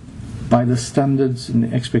are, by the standards and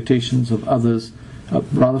the expectations of others,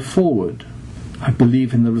 rather forward. I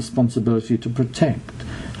believe in the responsibility to protect.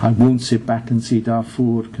 I won't sit back and see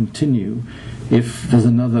Darfur continue. If there's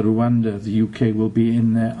another Rwanda, the UK will be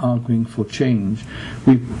in there arguing for change.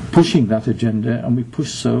 We're pushing that agenda, and we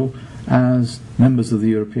push so as members of the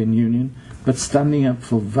European Union, but standing up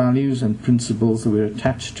for values and principles that we're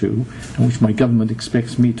attached to, and which my government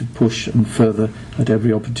expects me to push and further at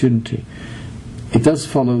every opportunity. It does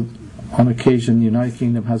follow, on occasion, the United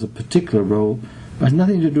Kingdom has a particular role, but has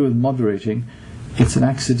nothing to do with moderating. It's an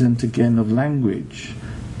accident, again, of language,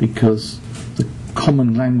 because the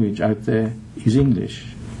common language out there is English.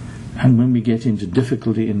 And when we get into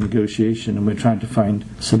difficulty in negotiation and we're trying to find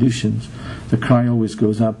solutions, the cry always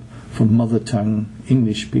goes up for mother tongue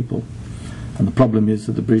English people. And the problem is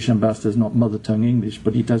that the British ambassador is not mother tongue English,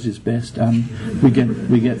 but he does his best, and we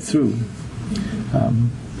get through.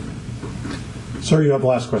 Sir, you have the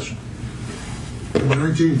last question. In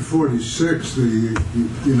 1946, the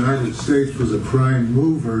United States was a prime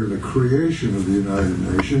mover in the creation of the United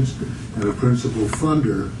Nations and a principal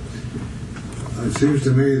funder. It seems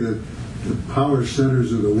to me that the power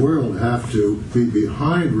centers of the world have to be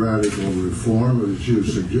behind radical reform, as you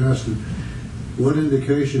suggested. What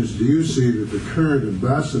indications do you see that the current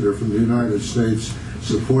ambassador from the United States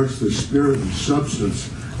supports the spirit and substance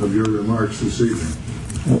of your remarks this evening?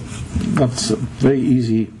 Well, that's a very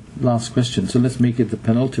easy last question, so let's make it the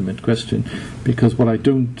penultimate question, because what I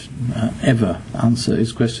don't ever answer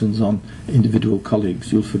is questions on individual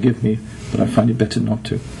colleagues. You'll forgive me, but I find it better not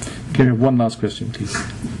to. Can we have one last question, please?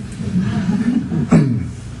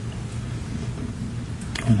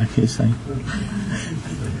 In that case,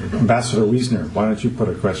 Ambassador Wiesner, why don't you put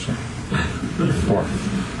a question? Well,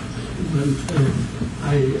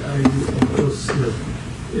 I of course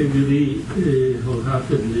agree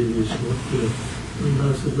wholeheartedly with what the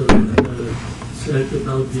Ambassador said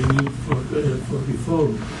about the need for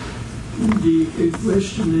reform. The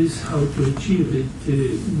question is how to achieve it.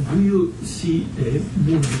 Do you see a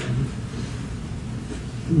movement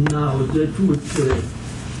now that would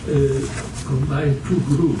combine two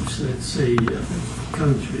groups, let's say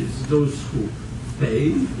countries, those who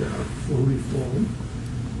pay for reform,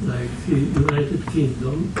 like the United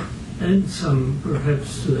Kingdom, and some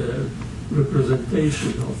perhaps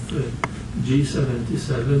representation of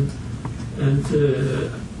G77 and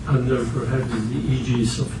under perhaps the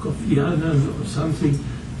aegis of Kofi Annan or something,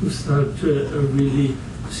 to start a really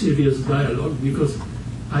serious dialogue, because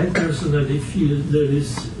I personally feel there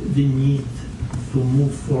is the need to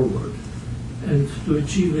move forward. And to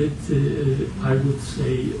achieve it, I would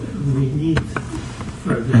say we need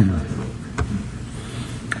further dialogue.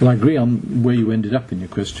 well, I agree on where you ended up in your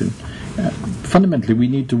question. Fundamentally, we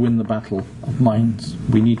need to win the battle of minds.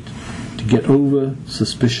 We need to get over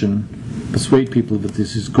suspicion, persuade people that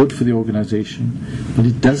this is good for the organisation, but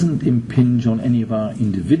it doesn't impinge on any of our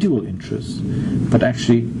individual interests, but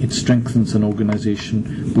actually it strengthens an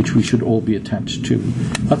organisation which we should all be attached to.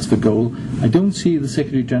 That's the goal. I don't see the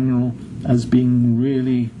Secretary-General as being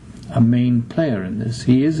really a main player in this.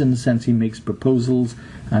 He is, in a sense, he makes proposals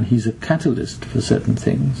and he's a catalyst for certain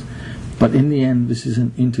things, but in the end this is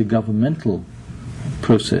an intergovernmental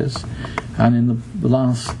process, and in the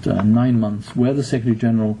last 9 months, where the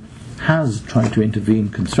Secretary-General has tried to intervene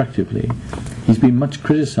constructively, he's been much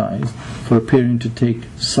criticised for appearing to take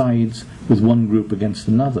sides with one group against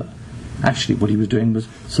another. Actually, what he was doing was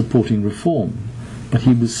supporting reform, but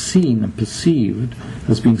he was seen and perceived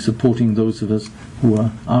as being supporting those of us who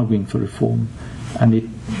are arguing for reform, and it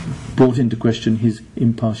brought into question his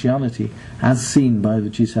impartiality as seen by the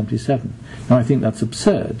G77. Now, I think that's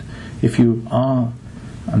absurd. If you are,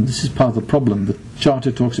 and this is part of the problem, the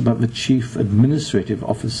Charter talks about the Chief Administrative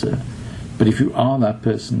Officer, but if you are that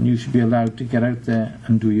person, you should be allowed to get out there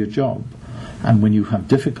and do your job. And when you have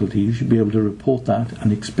difficulty, you should be able to report that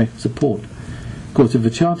and expect support. Of course, if the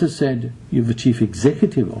Charter said you're the Chief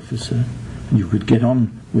Executive Officer, and you could get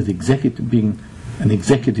on with being an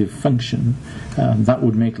executive function, that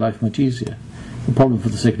would make life much easier. The problem for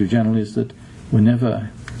the Secretary-General is that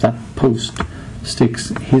whenever that post sticks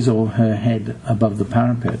his or her head above the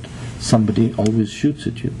parapet, somebody always shoots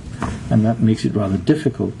at you, and that makes it rather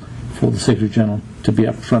difficult for the Secretary-General to be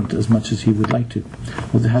up front as much as he would like to.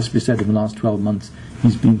 Well, it has to be said, in the last 12 months,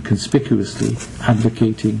 he's been conspicuously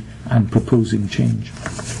advocating and proposing change.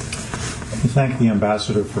 We thank the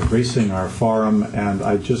Ambassador for gracing our forum, and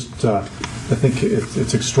I think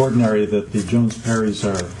it's extraordinary that the Jones Parrys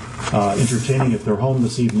are entertaining at their home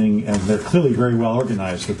this evening, and they're clearly very well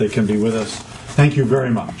organized that they can be with us. Thank you very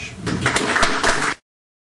much.